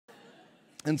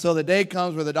And so the day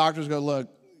comes where the doctors go, look,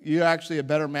 you're actually a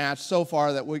better match so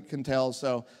far that we can tell.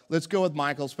 So let's go with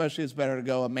Michael, especially it's better to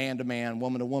go a man-to-man,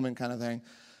 woman-to-woman kind of thing.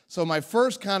 So my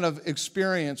first kind of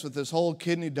experience with this whole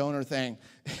kidney donor thing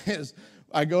is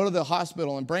I go to the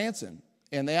hospital in Branson,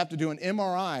 and they have to do an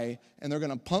MRI, and they're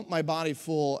going to pump my body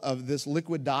full of this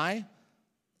liquid dye.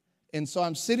 And so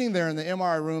I'm sitting there in the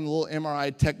MRI room, the little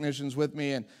MRI technician's with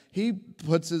me, and he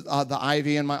puts the IV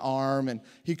in my arm, and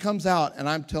he comes out, and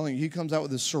I'm telling you, he comes out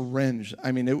with a syringe.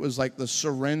 I mean, it was like the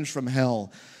syringe from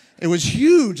hell. It was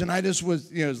huge, and I just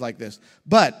was, it was like this.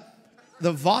 But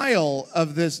the vial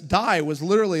of this dye was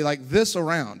literally like this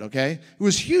around, okay? It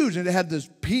was huge, and it had this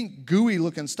pink,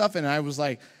 gooey-looking stuff in it. I was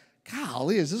like,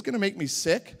 golly, is this going to make me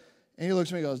sick? And he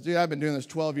looks at me and goes, dude, I've been doing this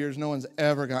 12 years. No one's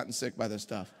ever gotten sick by this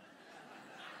stuff.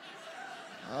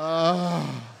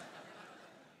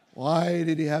 Why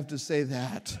did he have to say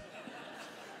that?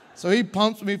 So he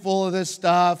pumps me full of this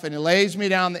stuff, and he lays me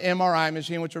down the MRI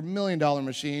machine, which are $1 million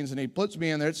machines, and he puts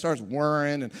me in there. It starts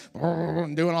whirring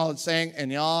and doing all it's saying. And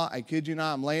y'all, I kid you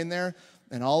not, I'm laying there,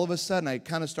 and all of a sudden I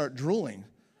kind of start drooling.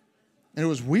 And it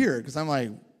was weird because I'm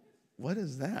like, what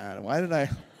is that? Why did I?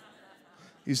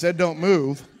 He said don't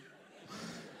move.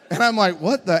 And I'm like,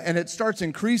 what the? And it starts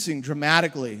increasing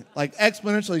dramatically, like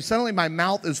exponentially. Suddenly my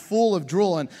mouth is full of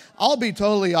drool. And I'll be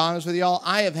totally honest with y'all,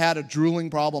 I have had a drooling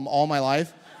problem all my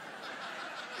life.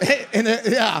 And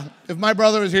yeah, if my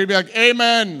brother was here, he'd be like,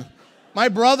 amen. My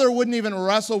brother wouldn't even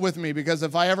wrestle with me because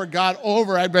if I ever got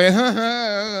over, I'd be,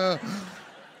 and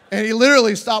he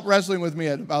literally stopped wrestling with me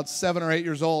at about 7 or 8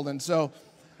 years old. And so,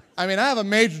 I mean, I have a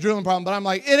major drooling problem, but I'm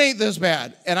like, it ain't this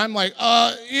bad. And I'm like,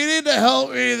 you need to help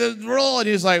me, the drool. And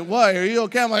he's like, what, are you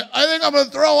okay? I'm like, I think I'm going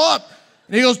to throw up.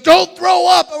 And he goes, don't throw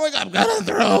up. I'm like, I'm going to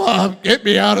throw up. Get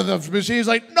me out of the machine. He's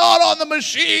like, not on the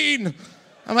machine.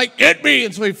 I'm like, get me.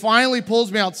 And so he finally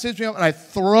pulls me out, sits me up, and I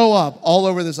throw up all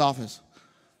over this office.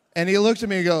 And he looks at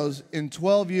me and goes, in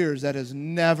 12 years, that has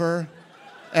never,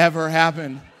 ever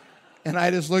happened. And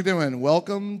I just looked at him and went,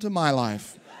 welcome to my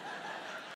life.